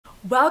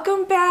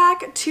Welcome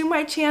back to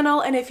my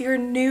channel, and if you're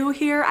new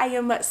here, I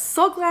am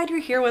so glad you're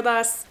here with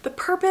us. The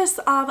purpose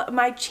of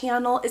my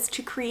channel is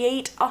to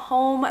create a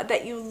home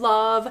that you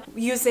love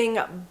using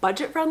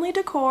budget-friendly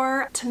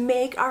decor to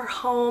make our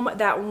home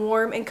that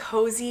warm and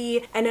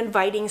cozy and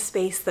inviting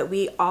space that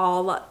we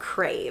all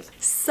crave.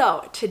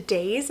 So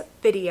today's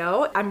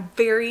video, I'm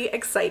very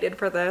excited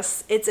for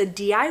this. It's a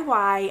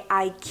DIY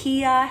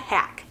IKEA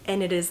hack.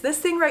 And it is this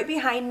thing right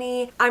behind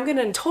me. I'm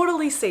gonna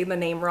totally say the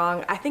name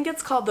wrong. I think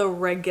it's called the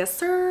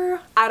Regissor.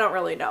 I don't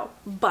really know,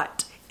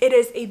 but it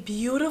is a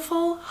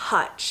beautiful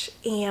hutch,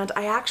 and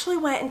I actually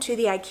went into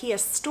the IKEA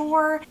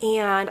store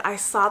and I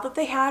saw that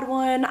they had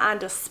one on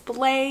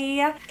display,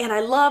 and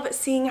I love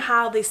seeing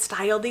how they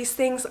style these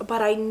things,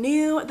 but I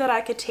knew that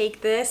I could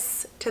take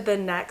this to the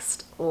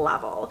next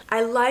level.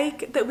 I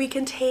like that we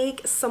can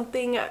take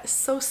something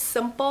so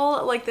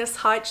simple like this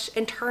hutch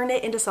and turn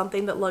it into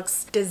something that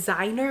looks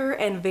designer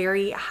and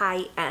very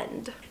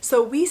high-end.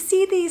 So we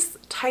see these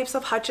types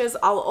of hutches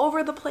all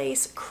over the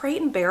place.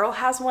 Crate & Barrel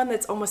has one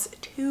that's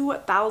almost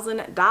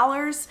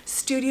 $2,000.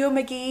 Studio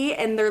McGee,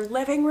 in their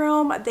living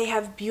room, they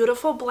have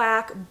beautiful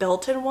black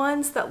built-in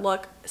ones that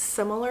look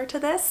similar to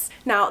this.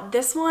 Now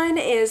this one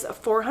is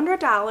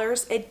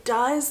 $400. It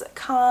does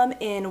come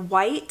in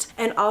white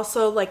and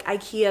also like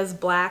IKEA's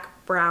black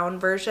brown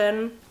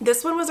version.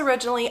 This one was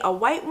originally a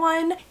white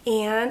one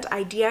and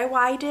I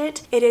DIY'd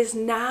it. It is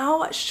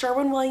now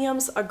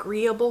Sherwin-Williams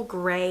Agreeable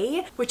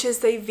Gray, which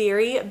is a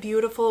very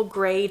beautiful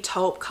gray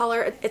taupe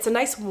color. It's a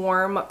nice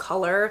warm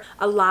color.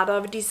 A lot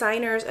of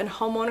designers and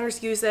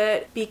homeowners use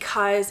it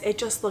because it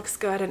just looks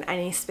good in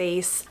any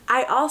space.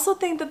 I also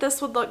think that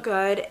this would look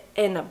good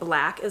in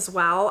black as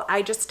well.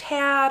 I just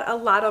had a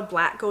lot of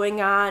black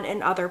going on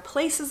in other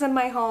places in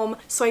my home,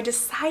 so I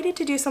decided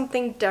to do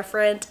something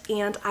different,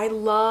 and I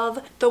love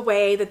the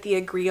way that the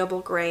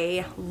Agreeable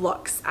Gray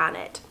looks on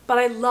it. But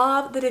I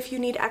love that if you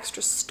need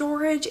extra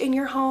storage in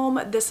your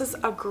home, this is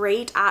a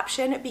great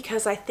option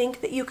because I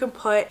think that you can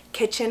put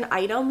kitchen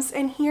items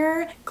in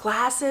here,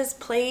 glasses,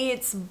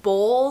 plates,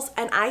 bowls,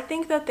 and I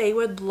think that they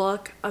would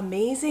look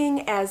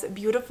amazing as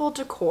beautiful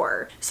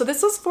decor. So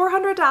this was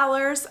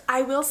 $400.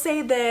 I will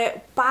say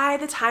that by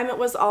the time it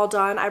was all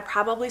done, I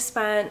probably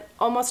spent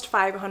almost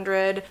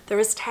 $500. There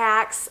was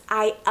tax.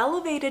 I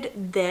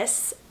elevated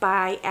this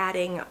by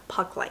adding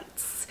puck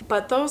lights.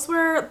 But those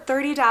were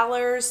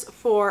 $30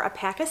 for a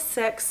pack of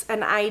 6,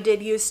 and I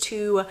did use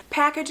 2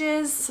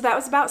 packages, so that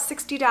was about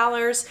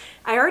 $60.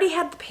 I already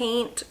had the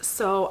paint,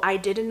 so I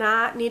did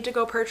not need to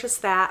go purchase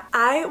that.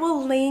 I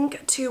will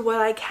link to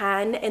what I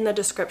can in the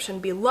description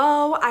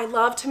below. I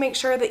love to make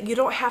sure that you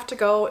don't have to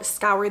go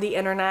scour the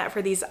internet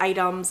for these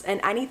items, and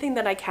anything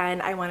that I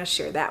can, I want to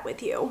share that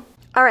with you.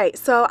 All right,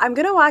 so I'm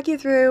gonna walk you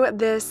through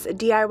this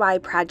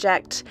DIY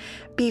project.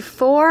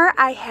 Before,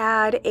 I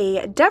had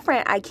a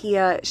different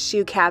IKEA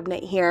shoe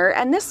cabinet here,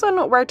 and this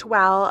one worked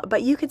well,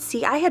 but you could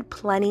see I had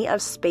plenty of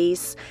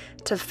space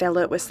to fill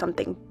it with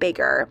something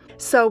bigger.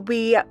 So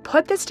we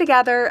put this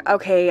together.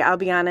 Okay, I'll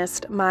be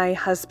honest, my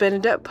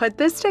husband put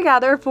this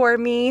together for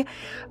me,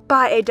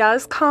 but it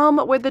does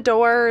come with the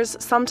doors.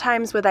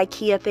 Sometimes with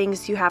IKEA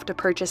things, you have to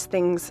purchase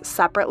things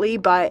separately,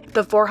 but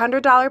the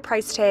 $400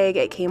 price tag,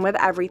 it came with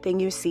everything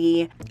you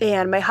see.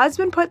 And my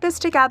husband put this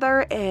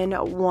together in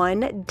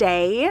one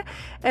day,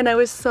 and I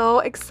was so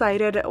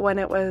excited when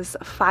it was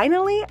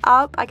finally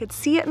up. I could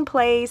see it in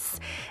place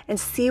and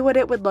see what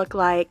it would look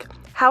like.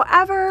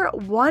 However,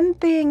 one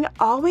thing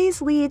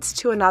always leads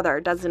to another,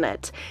 doesn't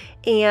it?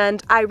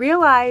 And I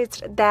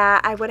realized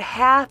that I would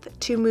have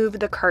to move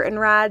the curtain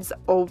rods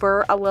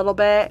over a little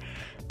bit.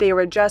 They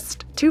were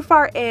just too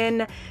far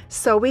in,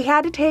 so we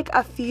had to take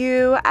a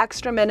few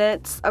extra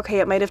minutes. Okay,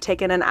 it might have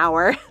taken an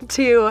hour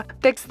to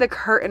fix the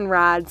curtain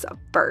rods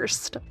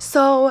first.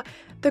 So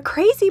the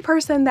crazy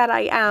person that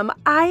I am,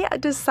 I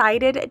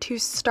decided to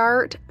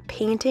start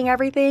painting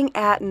everything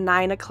at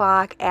 9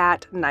 o'clock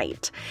at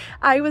night.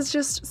 I was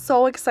just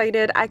so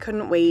excited. I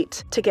couldn't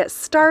wait to get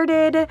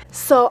started.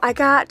 So I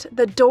got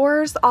the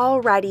doors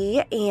all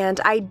ready, and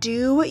I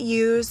do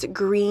use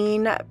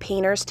green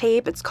painter's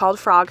tape. It's called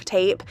frog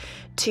tape,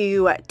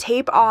 to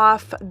tape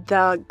off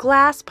the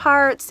glass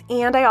parts,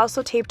 and I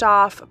also taped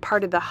off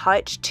part of the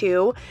hutch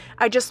too.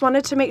 I just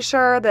wanted to make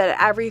sure that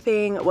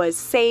everything was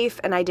safe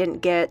and I didn't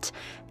get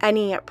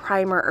any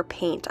primer or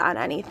paint on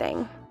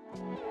anything.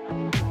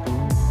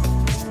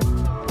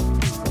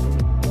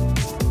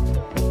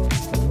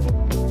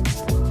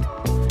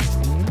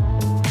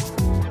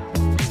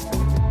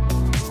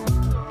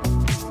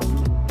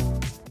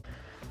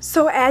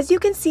 So as you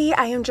can see,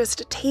 I am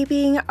just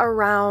taping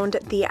around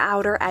the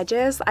outer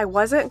edges. I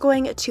wasn't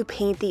going to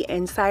paint the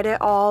inside at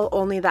all,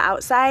 only the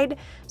outside.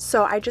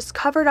 So I just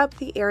covered up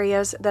the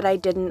areas that I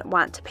didn't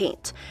want to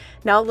paint.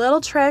 Now, a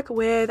little trick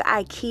with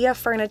IKEA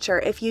furniture,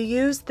 if you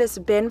use this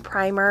bin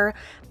primer,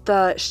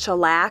 the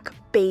Shellac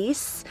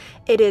Base.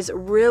 It is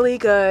really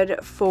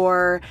good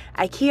for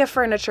IKEA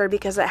furniture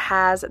because it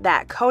has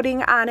that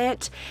coating on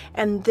it,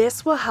 and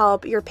this will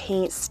help your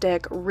paint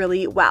stick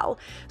really well.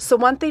 So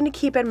one thing to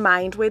keep in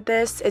mind with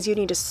this is you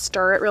need to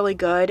stir it really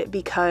good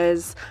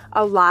because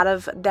a lot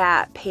of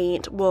that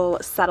paint will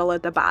settle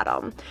at the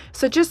bottom.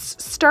 So just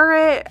stir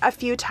it a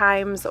few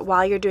times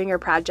while you're doing your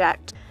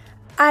project.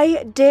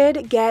 I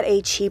did get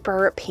a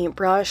cheaper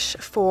paintbrush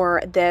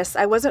for this.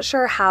 I wasn't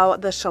sure how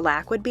the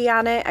shellac would be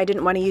on it. I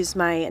didn't want to use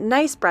my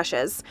nice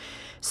brushes.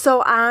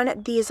 So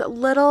on these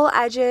little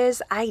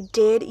edges, I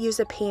did use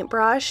a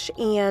paintbrush,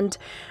 and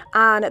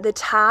on the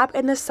top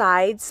and the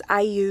sides,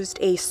 I used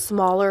a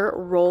smaller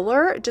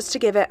roller just to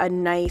give it a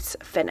nice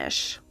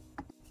finish.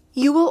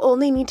 You will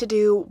only need to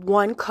do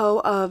one coat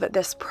of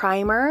this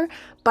primer,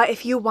 but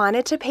if you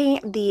wanted to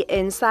paint the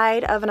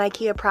inside of an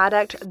IKEA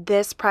product,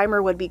 this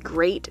primer would be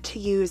great to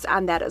use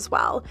on that as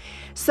well.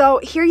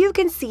 So here you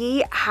can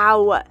see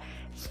how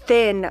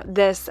thin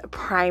this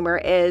primer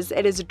is.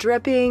 It is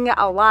dripping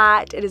a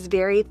lot. It is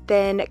very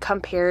thin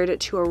compared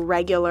to a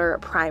regular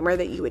primer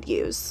that you would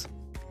use.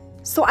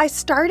 So I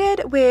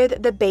started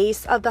with the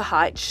base of the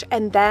Hutch,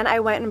 and then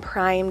I went and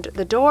primed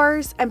the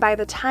doors, and by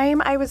the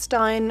time I was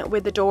done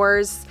with the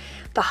doors,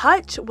 the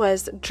Hutch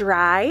was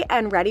dry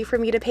and ready for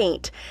me to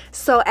paint.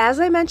 So as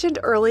I mentioned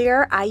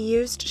earlier, I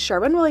used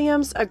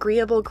Sherwin-Williams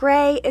Agreeable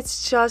Gray.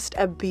 It's just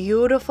a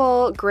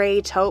beautiful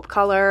gray taupe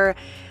color.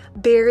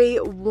 Very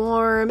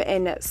warm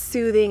and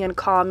soothing and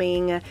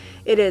calming.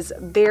 It is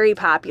very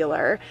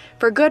popular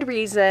for good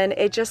reason.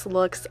 It just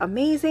looks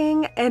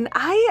amazing, and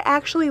I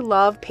actually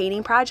love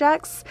painting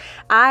projects.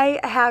 I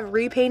have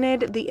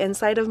repainted the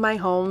inside of my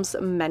homes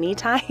many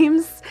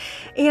times,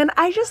 and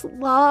I just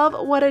love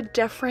what a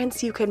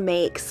difference you can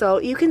make. So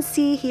you can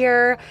see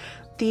here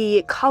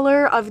the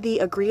color of the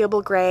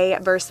Agreeable Gray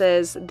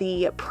versus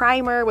the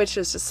primer, which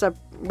is just a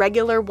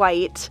regular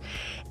white,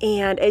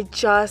 and it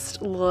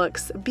just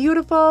looks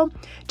beautiful.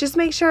 Just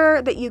make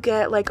sure that you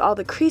get like all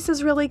the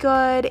creases really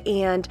good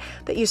and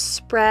that you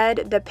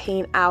spread the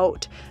paint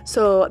out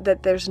so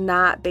that there's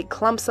not big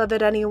clumps of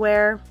it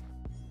anywhere.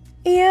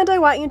 And I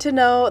want you to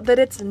know that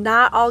it's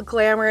not all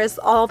glamorous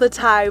all the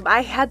time.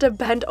 I had to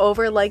bend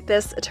over like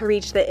this to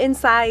reach the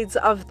insides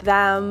of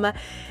them,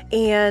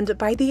 and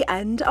by the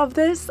end of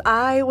this,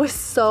 I was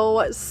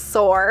so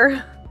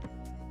sore.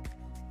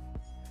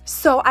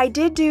 So I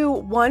did do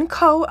one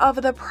coat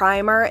of the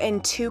primer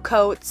and 2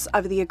 coats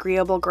of the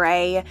Agreeable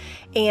Gray,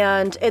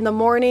 and in the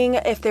morning,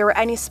 if there were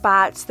any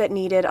spots that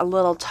needed a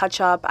little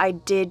touch up, I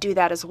did do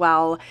that as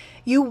well.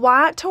 You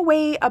want to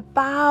wait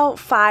about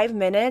 5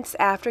 minutes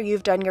after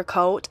you've done your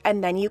coat,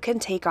 and then you can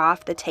take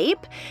off the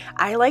tape.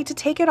 I like to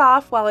take it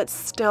off while it's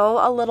still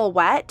a little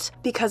wet,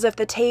 because if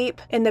the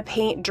tape and the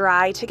paint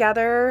dry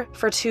together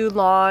for too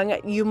long,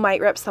 you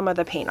might rip some of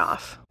the paint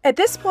off. At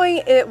this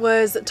point, it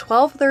was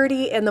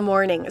 12:30 in the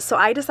morning, so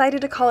I decided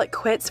to call it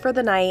quits for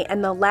the night,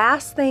 and the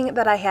last thing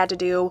that I had to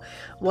do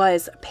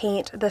was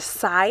paint the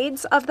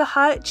sides of the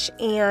Hutch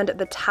and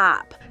the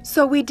top.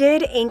 So we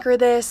did anchor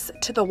this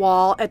to the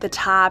wall at the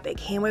top. It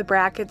came with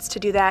brackets to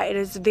do that. It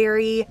is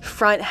very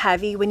front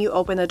heavy when you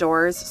open the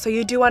doors, so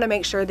you do want to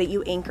make sure that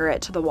you anchor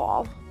it to the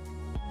wall.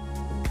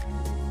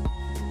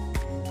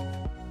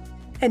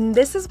 And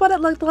this is what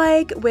it looked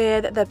like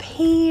with the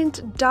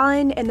paint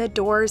done and the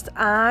doors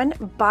on,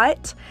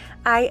 but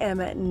I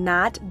am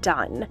not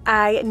done.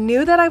 I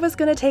knew that I was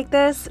going to take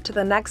this to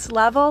the next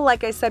level,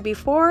 like I said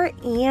before,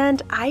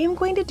 and I am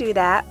going to do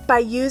that by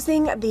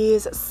using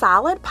these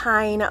solid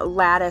pine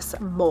lattice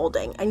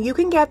molding. And you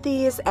can get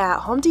these at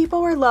Home Depot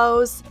or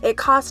Lowe's. It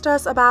cost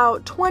us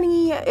about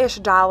 $20-ish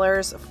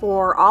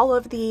for all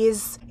of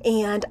these,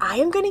 and I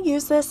am going to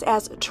use this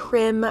as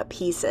trim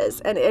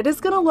pieces, and it is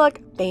going to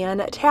look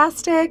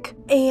fantastic.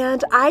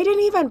 And I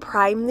didn't even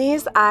prime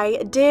these.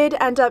 I did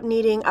end up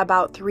needing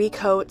about 3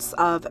 coats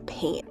of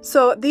paint.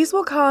 So these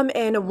will come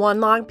in one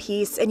long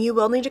piece, and you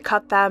will need to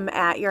cut them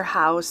at your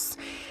house.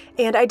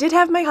 And I did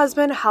have my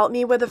husband help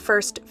me with the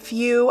first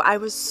few. I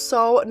was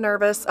so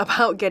nervous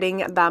about getting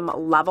them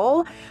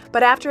level,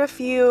 but after a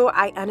few,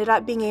 I ended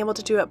up being able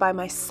to do it by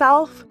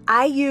myself.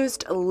 I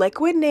used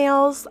liquid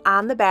nails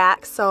on the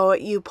back, so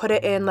you put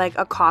it in like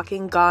a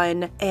caulking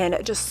gun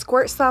and just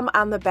squirt some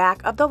on the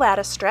back of the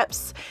lattice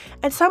strips,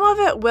 and some of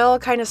it will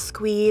kind of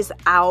squeeze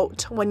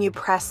out when you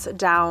press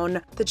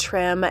down the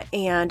trim,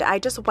 and I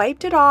just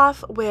wiped it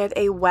off with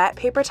a wet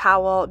paper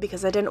towel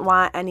because I didn't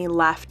want any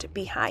left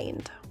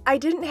behind. I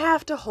didn't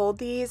have to hold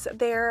these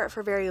there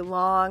for very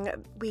long.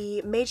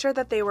 We made sure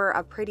that they were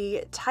a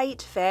pretty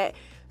tight fit,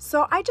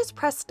 so I just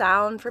pressed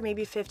down for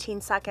maybe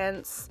 15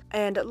 seconds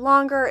and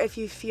longer if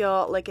you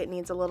feel like it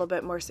needs a little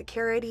bit more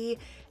security.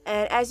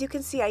 And as you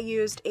can see, I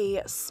used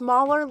a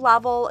smaller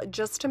level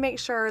just to make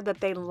sure that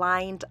they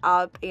lined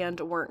up and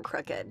weren't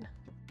crooked.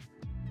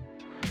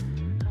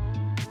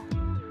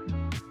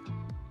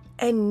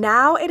 And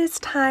now it is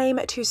time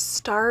to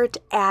start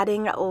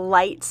adding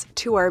lights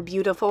to our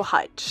beautiful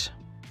hutch.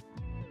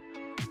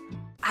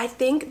 I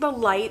think the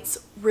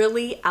lights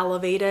really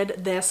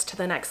elevated this to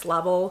the next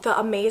level. The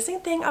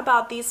amazing thing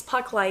about these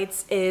puck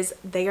lights is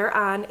they are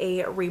on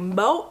a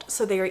remote,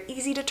 so they are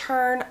easy to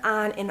turn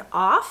on and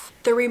off.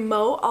 The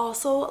remote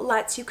also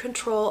lets you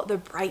control the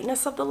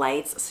brightness of the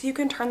lights, so you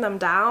can turn them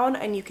down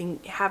and you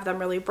can have them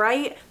really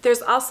bright.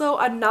 There's also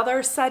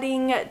another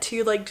setting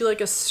to like do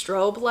like a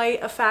strobe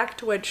light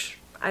effect, which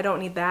I don't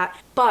need that.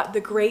 But the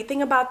great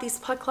thing about these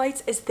puck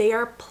lights is they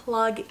are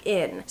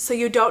plug-in. So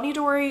you don't need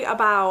to worry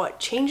about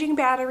changing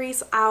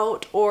batteries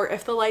out or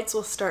if the lights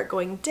will start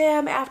going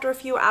dim after a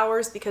few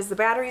hours because the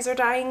batteries are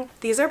dying.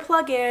 These are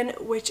plug-in,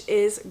 which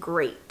is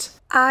great.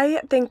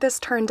 I think this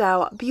turned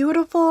out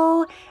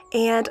beautiful,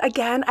 and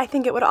again, I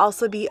think it would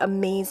also be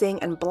amazing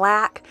in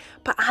black,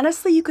 but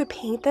honestly, you could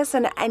paint this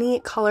in any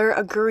color.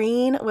 A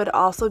green would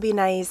also be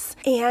nice,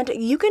 and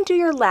you can do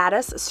your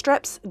lattice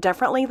strips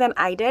differently than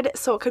I did,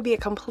 so it could be a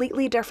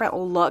completely different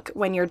look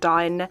when you're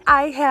done.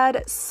 I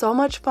had so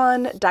much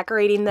fun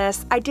decorating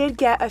this. I did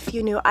get a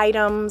few new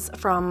items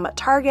from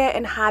Target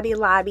and Hobby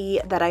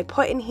Lobby that I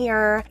put in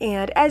here,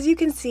 and as you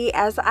can see,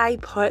 as I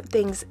put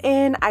things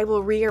in, I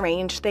will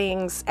rearrange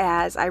things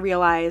as I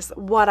realize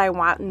what I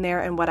want in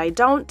there and what I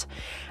don't.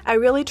 I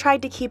really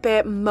tried to keep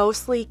it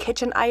mostly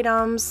kitchen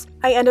items.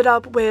 I ended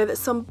up with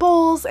some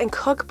bowls and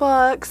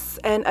cookbooks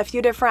and a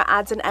few different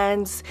odds and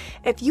ends.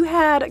 If you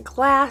had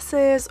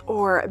glasses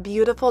or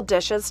beautiful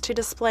dishes to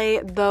display,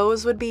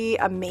 those would be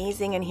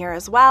amazing in here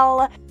as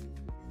well.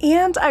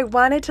 And I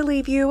wanted to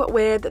leave you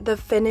with the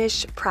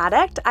finished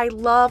product. I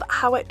love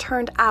how it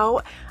turned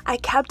out. I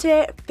kept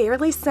it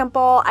fairly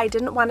simple. I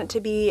didn't want it to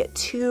be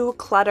too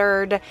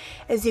cluttered.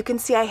 As you can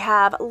see, I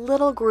have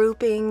little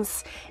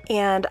groupings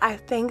and I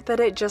think that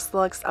it just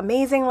looks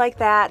amazing like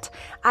that.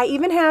 I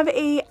even have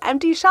an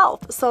empty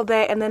shelf so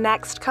that in the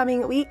next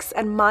coming weeks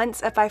and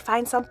months, if I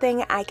find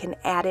something, I can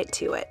add it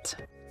to it.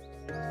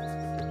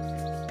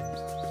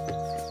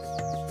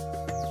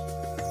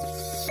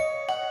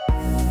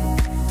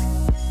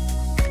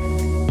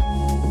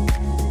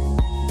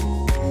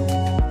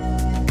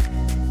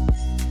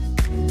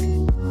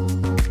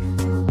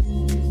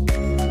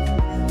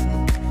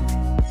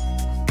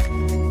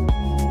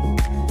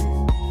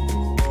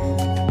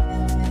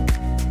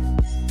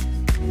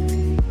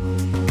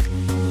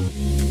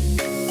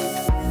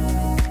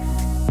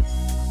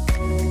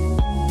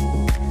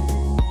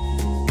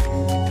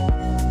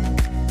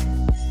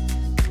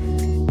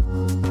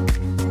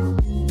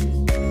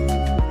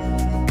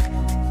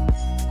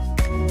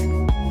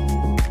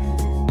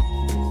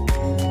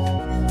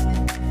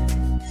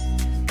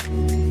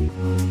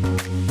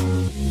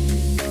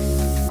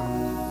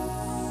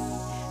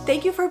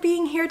 Thank you for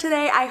being here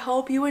today. I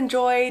hope you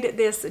enjoyed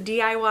this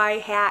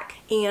DIY hack,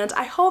 and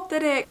I hope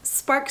that it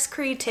sparks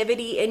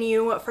creativity in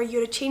you for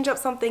you to change up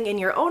something in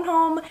your own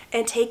home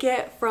and take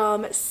it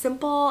from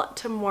simple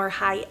to more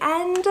high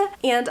end.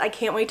 And I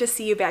can't wait to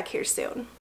see you back here soon.